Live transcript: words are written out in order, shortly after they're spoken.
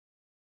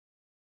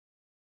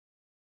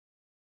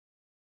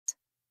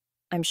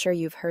I'm sure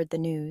you've heard the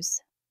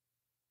news.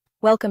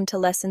 Welcome to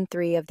Lesson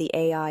 3 of the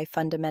AI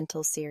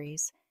Fundamentals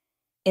series.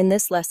 In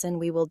this lesson,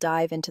 we will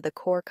dive into the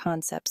core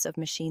concepts of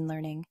machine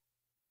learning.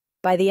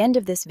 By the end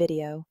of this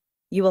video,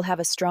 you will have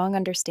a strong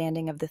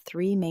understanding of the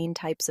three main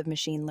types of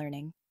machine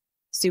learning: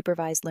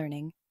 supervised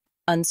learning,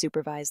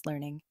 unsupervised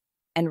learning,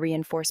 and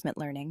reinforcement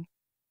learning.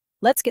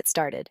 Let's get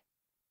started.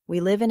 We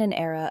live in an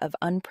era of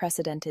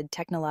unprecedented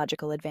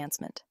technological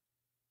advancement.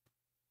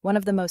 One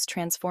of the most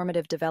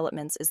transformative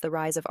developments is the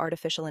rise of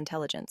artificial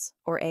intelligence,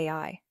 or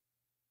AI.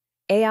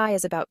 AI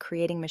is about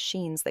creating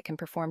machines that can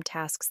perform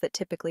tasks that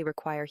typically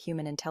require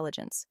human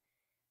intelligence.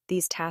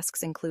 These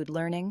tasks include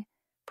learning,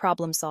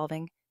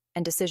 problem-solving,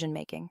 and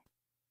decision-making.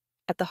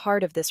 At the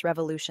heart of this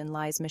revolution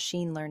lies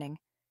machine learning,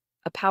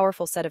 a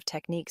powerful set of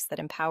techniques that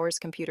empowers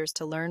computers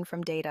to learn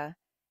from data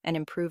and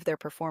improve their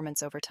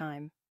performance over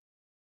time.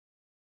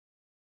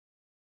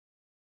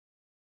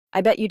 I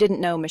bet you didn't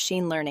know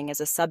machine learning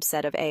is a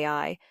subset of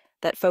AI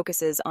that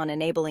focuses on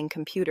enabling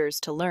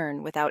computers to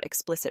learn without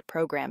explicit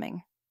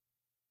programming.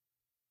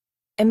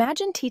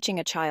 Imagine teaching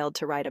a child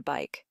to ride a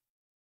bike.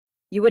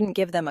 You wouldn't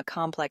give them a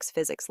complex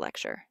physics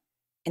lecture.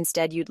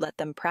 Instead, you'd let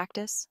them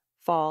practice,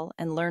 fall,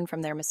 and learn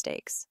from their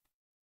mistakes.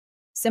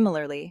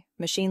 Similarly,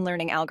 machine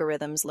learning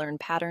algorithms learn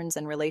patterns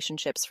and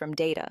relationships from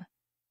data,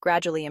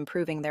 gradually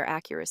improving their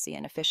accuracy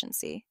and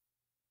efficiency.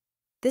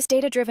 This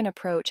data-driven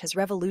approach has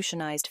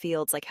revolutionized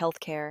fields like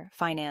healthcare,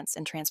 finance,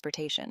 and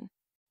transportation.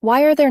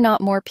 Why are there not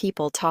more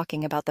people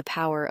talking about the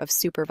power of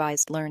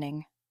supervised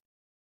learning?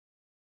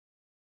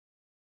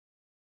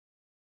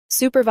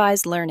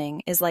 Supervised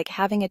learning is like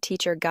having a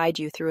teacher guide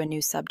you through a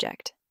new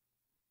subject.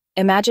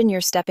 Imagine you're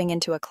stepping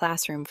into a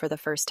classroom for the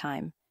first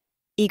time,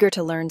 eager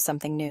to learn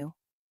something new.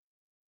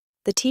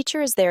 The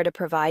teacher is there to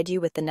provide you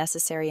with the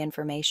necessary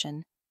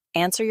information,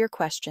 answer your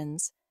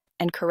questions,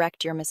 and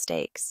correct your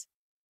mistakes.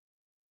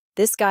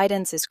 This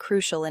guidance is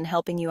crucial in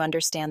helping you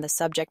understand the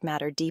subject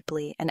matter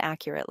deeply and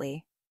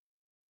accurately.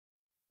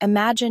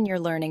 Imagine you're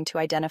learning to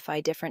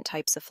identify different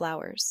types of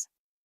flowers.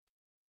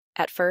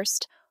 At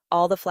first,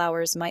 all the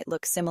flowers might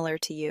look similar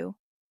to you,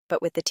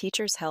 but with the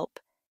teacher's help,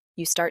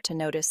 you start to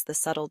notice the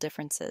subtle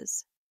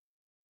differences.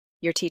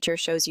 Your teacher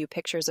shows you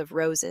pictures of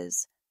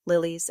roses,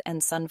 lilies,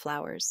 and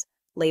sunflowers,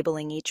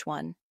 labeling each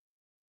one.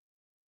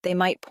 They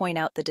might point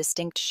out the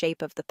distinct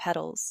shape of the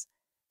petals,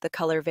 the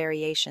color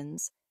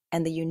variations,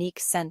 and the unique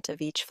scent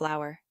of each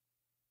flower.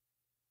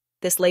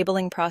 This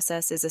labeling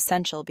process is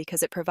essential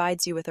because it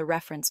provides you with a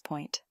reference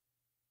point.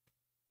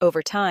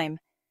 Over time,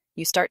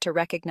 you start to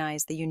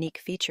recognize the unique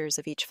features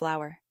of each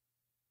flower.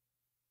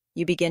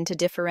 You begin to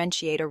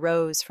differentiate a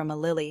rose from a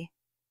lily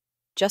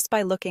just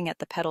by looking at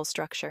the petal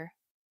structure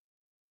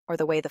or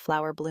the way the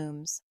flower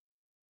blooms.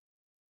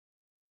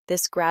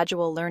 This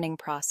gradual learning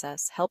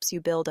process helps you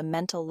build a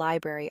mental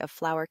library of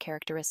flower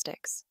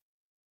characteristics.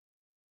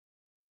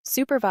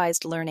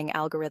 Supervised learning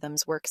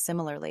algorithms work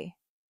similarly.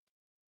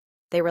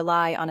 They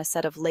rely on a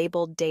set of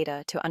labeled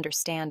data to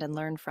understand and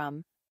learn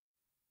from.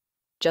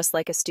 Just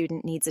like a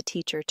student needs a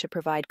teacher to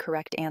provide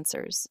correct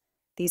answers,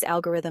 these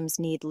algorithms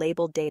need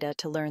labeled data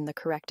to learn the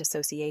correct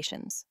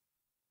associations.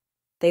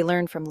 They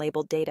learn from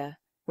labeled data,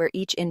 where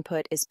each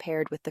input is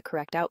paired with the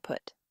correct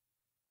output.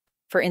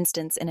 For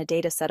instance, in a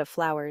data set of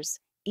flowers,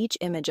 each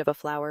image of a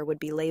flower would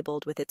be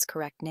labeled with its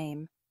correct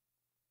name.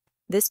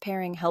 This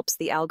pairing helps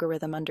the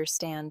algorithm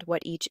understand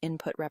what each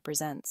input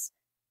represents.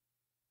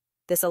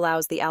 This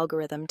allows the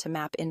algorithm to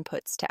map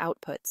inputs to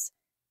outputs,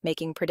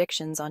 making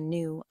predictions on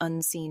new,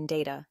 unseen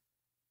data.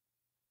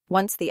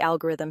 Once the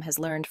algorithm has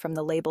learned from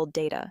the labeled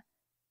data,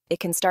 it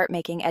can start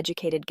making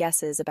educated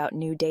guesses about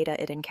new data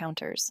it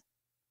encounters.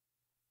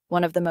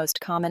 One of the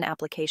most common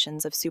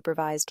applications of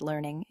supervised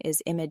learning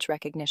is image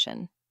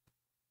recognition.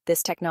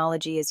 This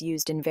technology is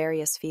used in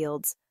various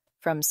fields,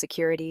 from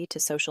security to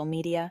social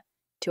media,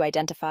 to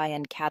identify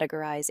and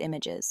categorize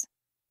images.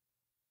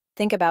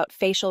 Think about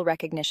facial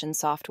recognition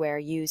software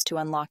used to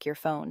unlock your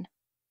phone.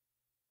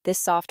 This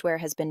software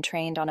has been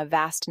trained on a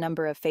vast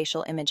number of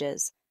facial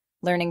images,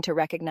 learning to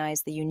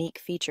recognize the unique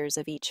features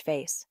of each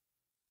face.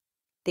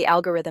 The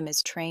algorithm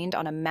is trained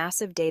on a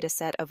massive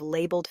dataset of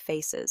labeled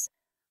faces,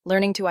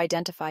 learning to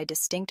identify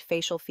distinct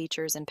facial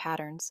features and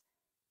patterns.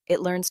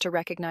 It learns to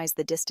recognize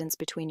the distance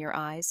between your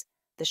eyes,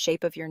 the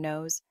shape of your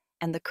nose,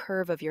 and the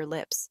curve of your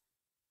lips.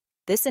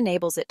 This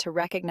enables it to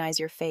recognize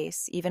your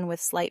face even with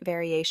slight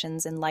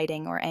variations in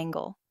lighting or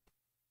angle.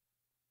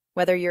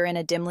 Whether you're in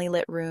a dimly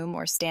lit room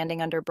or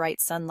standing under bright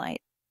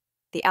sunlight,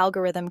 the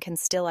algorithm can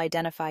still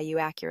identify you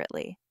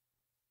accurately.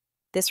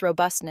 This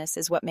robustness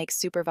is what makes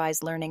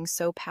supervised learning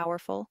so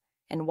powerful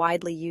and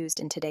widely used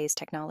in today's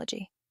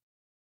technology.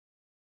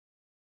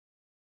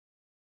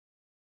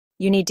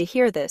 You need to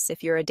hear this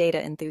if you're a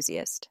data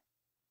enthusiast.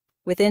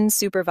 Within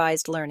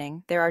supervised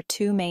learning, there are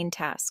two main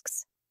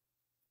tasks: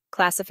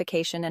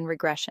 classification and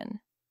regression.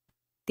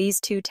 These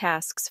two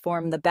tasks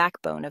form the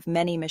backbone of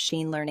many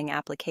machine learning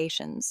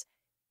applications,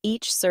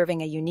 each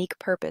serving a unique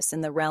purpose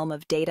in the realm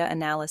of data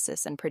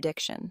analysis and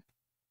prediction.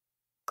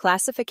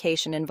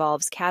 Classification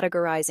involves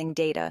categorizing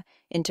data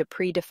into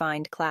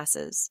predefined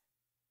classes.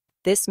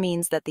 This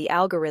means that the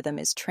algorithm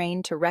is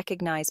trained to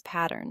recognize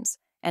patterns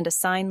and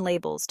assign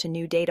labels to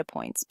new data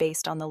points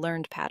based on the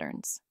learned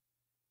patterns.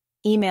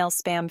 Email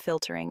spam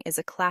filtering is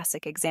a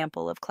classic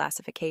example of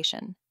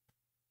classification.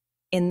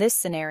 In this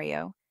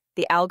scenario,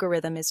 the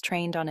algorithm is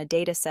trained on a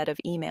dataset of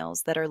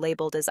emails that are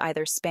labeled as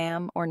either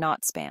spam or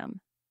not spam.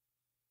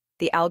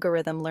 The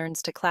algorithm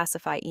learns to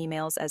classify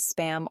emails as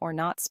spam or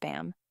not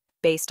spam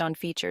based on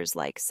features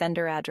like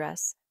sender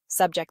address,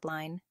 subject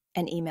line,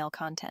 and email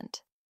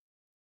content.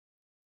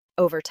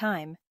 Over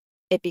time,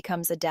 it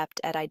becomes adept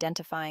at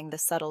identifying the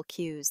subtle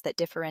cues that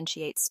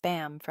differentiate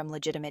spam from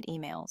legitimate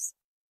emails.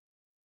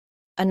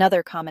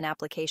 Another common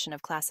application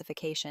of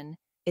classification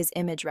is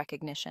image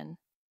recognition.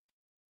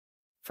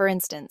 For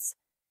instance,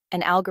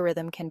 an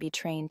algorithm can be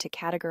trained to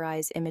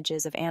categorize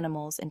images of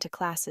animals into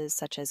classes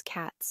such as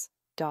cats,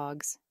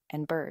 dogs,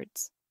 and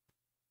birds.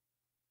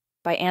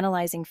 By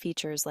analyzing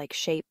features like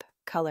shape,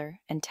 color,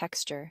 and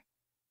texture,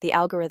 the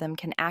algorithm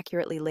can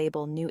accurately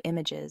label new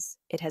images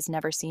it has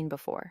never seen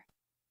before.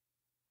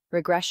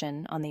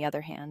 Regression, on the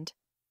other hand,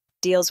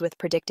 deals with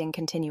predicting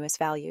continuous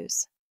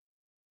values.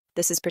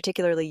 This is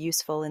particularly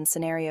useful in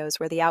scenarios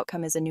where the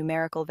outcome is a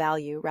numerical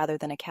value rather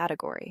than a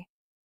category.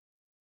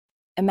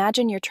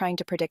 Imagine you're trying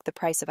to predict the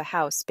price of a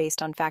house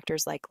based on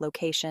factors like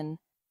location,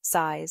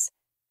 size,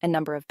 and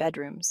number of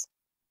bedrooms.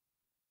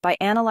 By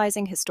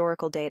analyzing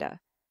historical data,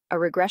 a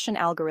regression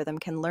algorithm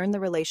can learn the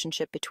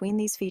relationship between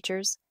these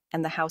features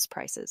and the house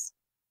prices.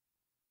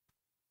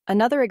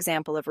 Another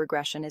example of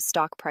regression is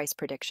stock price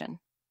prediction.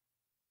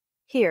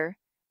 Here,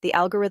 the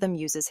algorithm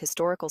uses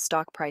historical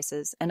stock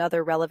prices and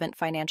other relevant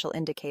financial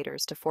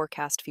indicators to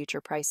forecast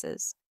future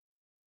prices.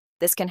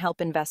 This can help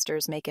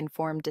investors make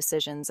informed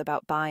decisions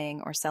about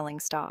buying or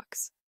selling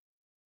stocks.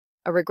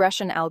 A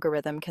regression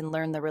algorithm can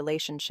learn the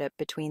relationship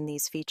between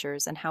these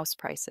features and house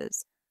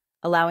prices,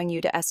 allowing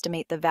you to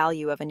estimate the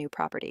value of a new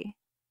property.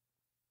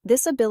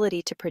 This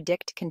ability to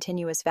predict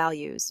continuous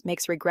values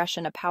makes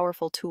regression a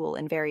powerful tool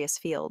in various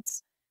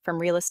fields, from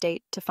real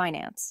estate to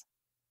finance.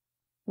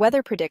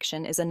 Weather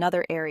prediction is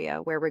another area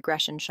where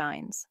regression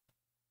shines.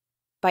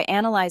 By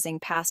analyzing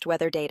past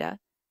weather data,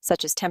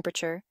 such as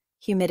temperature,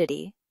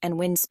 humidity, and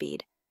wind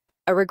speed,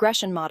 a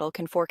regression model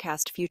can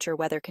forecast future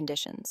weather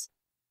conditions.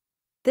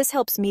 This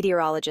helps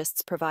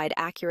meteorologists provide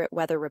accurate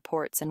weather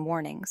reports and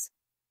warnings.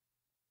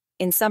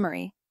 In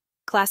summary,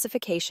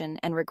 classification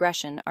and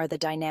regression are the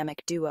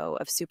dynamic duo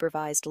of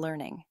supervised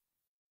learning.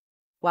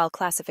 While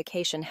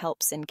classification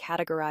helps in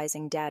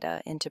categorizing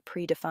data into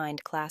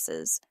predefined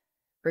classes,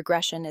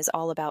 regression is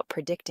all about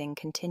predicting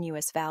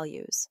continuous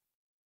values.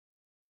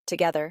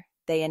 Together,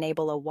 they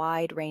enable a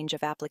wide range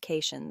of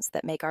applications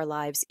that make our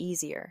lives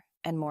easier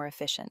and more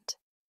efficient.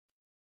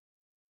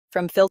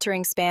 From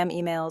filtering spam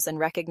emails and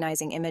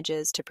recognizing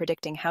images to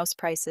predicting house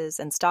prices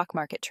and stock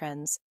market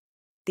trends,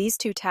 these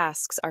two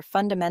tasks are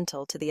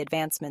fundamental to the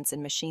advancements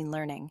in machine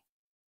learning.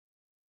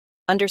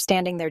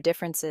 Understanding their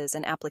differences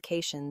and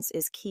applications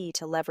is key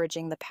to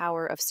leveraging the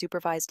power of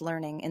supervised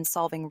learning in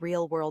solving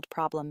real-world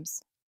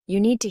problems. You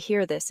need to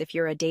hear this if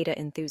you're a data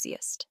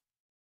enthusiast.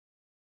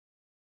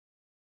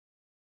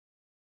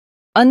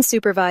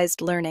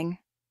 Unsupervised learning.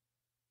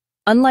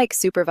 Unlike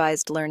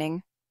supervised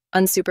learning,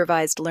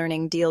 unsupervised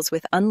learning deals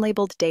with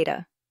unlabeled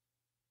data.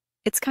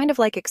 It's kind of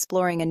like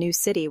exploring a new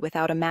city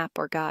without a map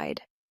or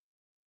guide.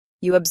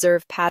 You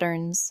observe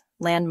patterns,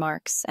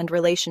 landmarks, and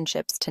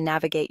relationships to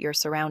navigate your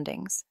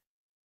surroundings.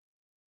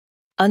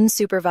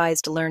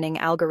 Unsupervised learning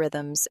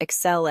algorithms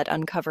excel at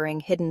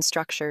uncovering hidden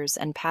structures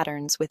and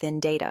patterns within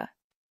data.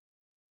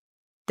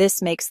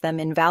 This makes them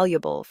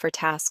invaluable for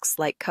tasks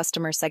like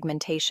customer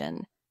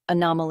segmentation,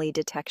 anomaly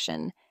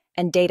detection,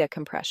 and data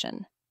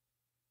compression.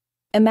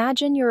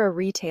 Imagine you're a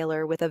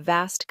retailer with a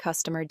vast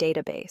customer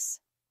database.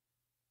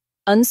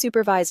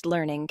 Unsupervised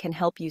learning can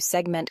help you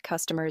segment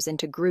customers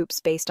into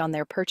groups based on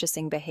their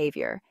purchasing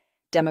behavior,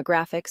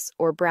 demographics,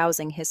 or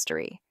browsing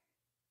history.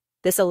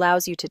 This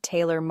allows you to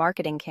tailor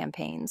marketing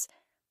campaigns,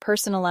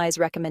 personalize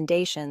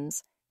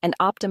recommendations, and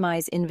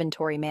optimize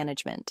inventory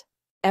management.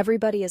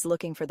 Everybody is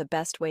looking for the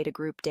best way to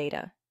group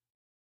data.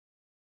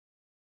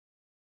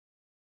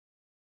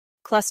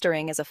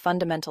 Clustering is a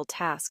fundamental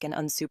task in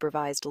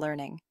unsupervised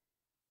learning.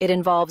 It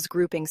involves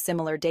grouping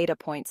similar data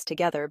points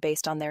together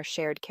based on their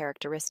shared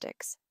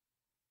characteristics.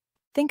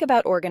 Think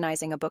about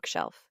organizing a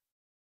bookshelf.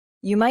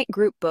 You might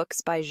group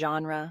books by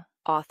genre,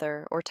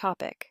 author, or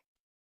topic.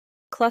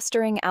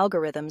 Clustering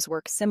algorithms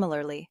work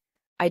similarly,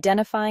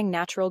 identifying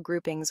natural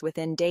groupings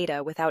within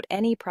data without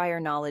any prior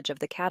knowledge of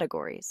the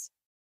categories.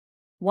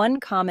 One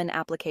common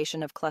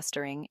application of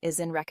clustering is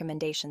in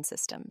recommendation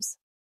systems.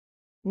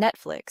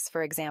 Netflix,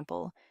 for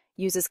example,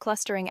 uses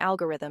clustering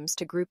algorithms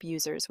to group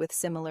users with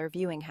similar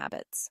viewing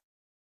habits.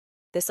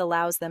 This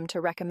allows them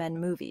to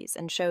recommend movies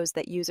and shows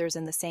that users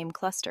in the same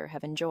cluster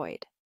have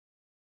enjoyed.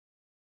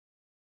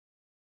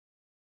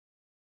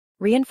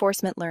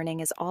 Reinforcement learning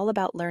is all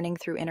about learning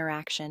through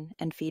interaction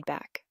and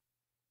feedback.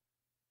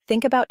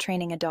 Think about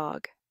training a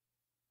dog.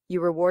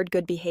 You reward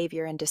good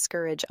behavior and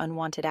discourage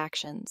unwanted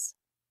actions.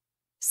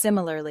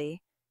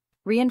 Similarly,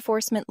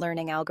 Reinforcement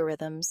learning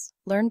algorithms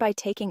learn by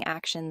taking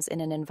actions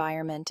in an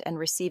environment and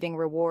receiving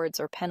rewards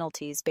or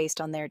penalties based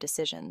on their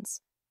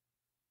decisions.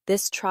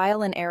 This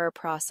trial and error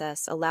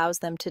process allows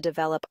them to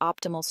develop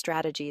optimal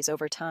strategies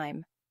over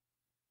time.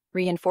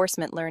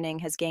 Reinforcement learning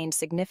has gained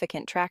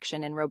significant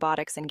traction in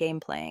robotics and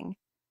game playing.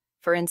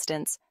 For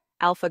instance,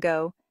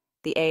 AlphaGo,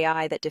 the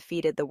AI that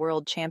defeated the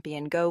world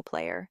champion Go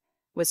player,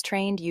 was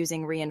trained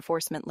using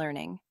reinforcement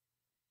learning.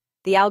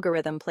 The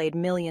algorithm played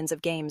millions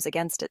of games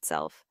against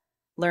itself,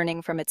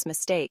 learning from its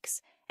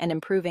mistakes and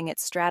improving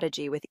its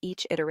strategy with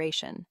each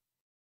iteration.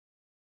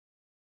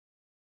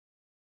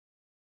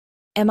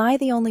 Am I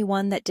the only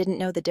one that didn't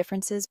know the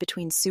differences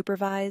between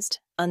supervised,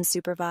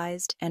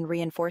 unsupervised, and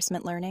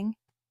reinforcement learning?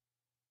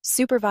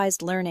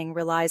 Supervised learning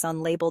relies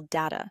on labeled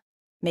data,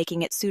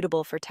 making it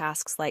suitable for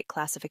tasks like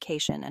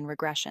classification and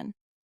regression.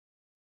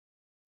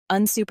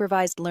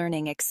 Unsupervised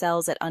learning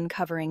excels at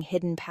uncovering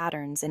hidden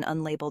patterns in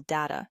unlabeled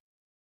data,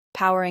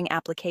 powering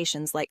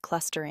applications like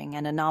clustering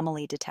and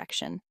anomaly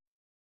detection.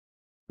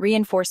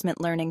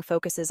 Reinforcement learning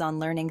focuses on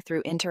learning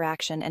through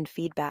interaction and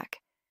feedback,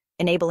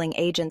 enabling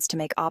agents to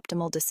make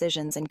optimal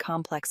decisions in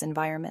complex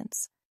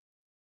environments.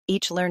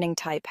 Each learning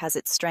type has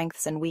its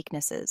strengths and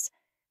weaknesses,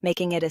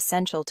 making it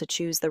essential to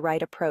choose the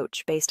right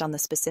approach based on the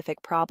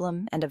specific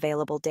problem and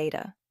available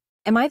data.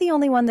 Am I the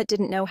only one that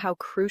didn't know how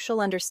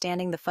crucial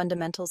understanding the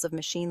fundamentals of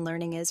machine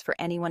learning is for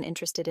anyone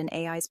interested in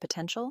AI's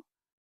potential?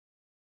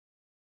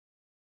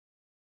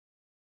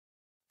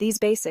 These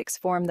basics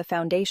form the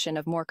foundation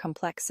of more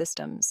complex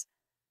systems,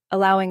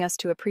 allowing us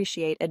to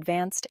appreciate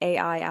advanced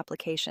AI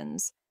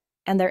applications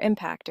and their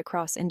impact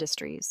across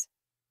industries.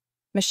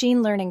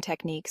 Machine learning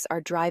techniques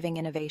are driving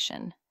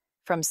innovation,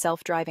 from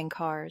self-driving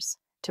cars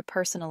to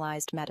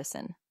personalized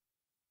medicine.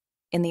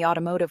 In the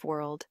automotive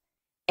world,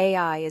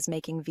 AI is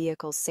making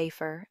vehicles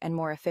safer and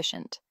more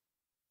efficient,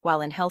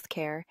 while in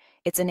healthcare,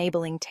 it's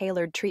enabling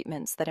tailored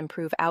treatments that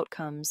improve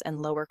outcomes and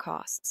lower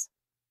costs.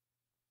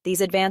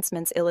 These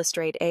advancements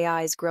illustrate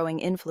AI's growing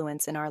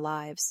influence in our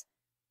lives.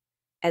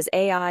 As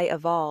AI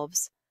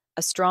evolves,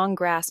 a strong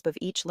grasp of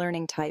each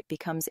learning type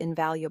becomes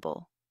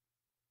invaluable.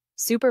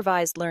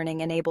 Supervised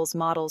learning enables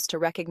models to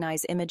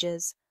recognize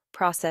images,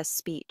 process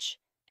speech,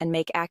 and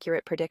make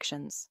accurate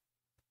predictions.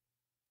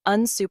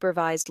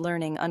 Unsupervised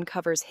learning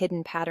uncovers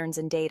hidden patterns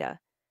in data,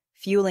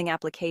 fueling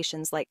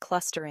applications like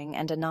clustering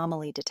and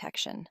anomaly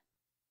detection.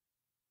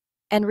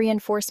 And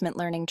reinforcement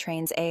learning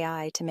trains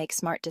AI to make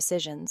smart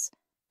decisions,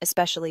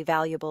 especially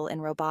valuable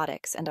in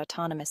robotics and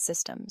autonomous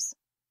systems.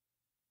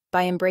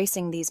 By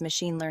embracing these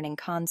machine learning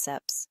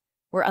concepts,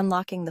 we're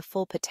unlocking the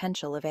full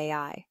potential of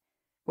AI,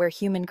 where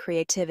human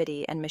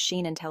creativity and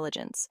machine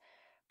intelligence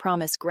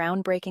promise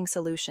groundbreaking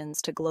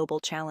solutions to global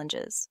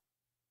challenges.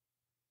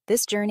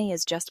 This journey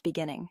is just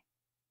beginning,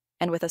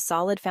 and with a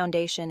solid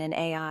foundation in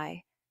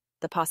AI,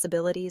 the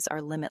possibilities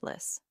are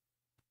limitless.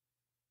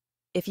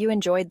 If you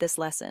enjoyed this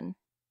lesson,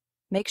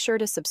 make sure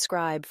to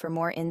subscribe for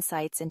more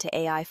insights into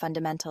AI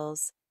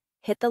fundamentals,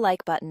 hit the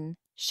like button,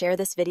 share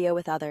this video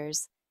with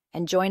others,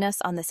 and join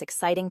us on this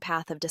exciting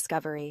path of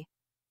discovery.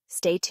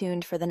 Stay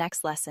tuned for the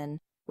next lesson,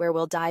 where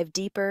we'll dive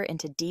deeper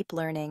into deep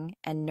learning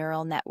and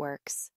neural networks.